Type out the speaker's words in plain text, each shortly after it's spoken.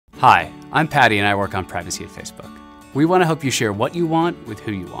Hi, I'm Patty and I work on privacy at Facebook. We want to help you share what you want with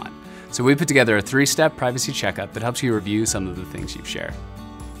who you want. So we put together a 3-step privacy checkup that helps you review some of the things you've shared.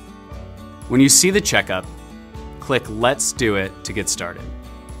 When you see the checkup, click Let's Do It to get started.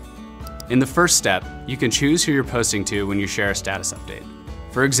 In the first step, you can choose who you're posting to when you share a status update.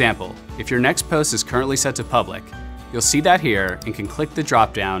 For example, if your next post is currently set to public, you'll see that here and can click the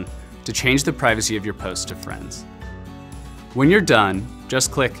drop-down to change the privacy of your post to friends. When you're done,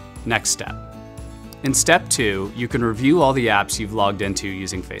 just click Next Step. In step 2, you can review all the apps you've logged into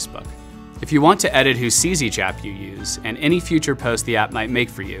using Facebook. If you want to edit who sees each app you use and any future post the app might make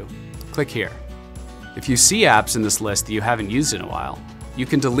for you, click here. If you see apps in this list that you haven't used in a while, you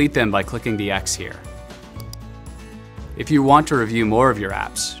can delete them by clicking the X here. If you want to review more of your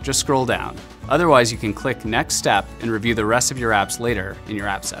apps, just scroll down. Otherwise, you can click Next Step and review the rest of your apps later in your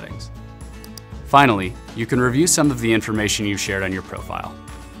app settings. Finally, you can review some of the information you've shared on your profile.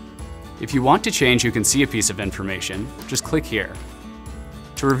 If you want to change who can see a piece of information, just click here.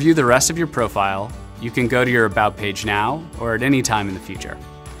 To review the rest of your profile, you can go to your About page now or at any time in the future.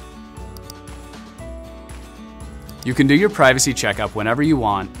 You can do your privacy checkup whenever you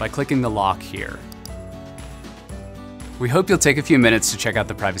want by clicking the lock here. We hope you'll take a few minutes to check out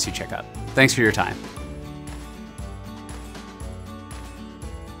the privacy checkup. Thanks for your time.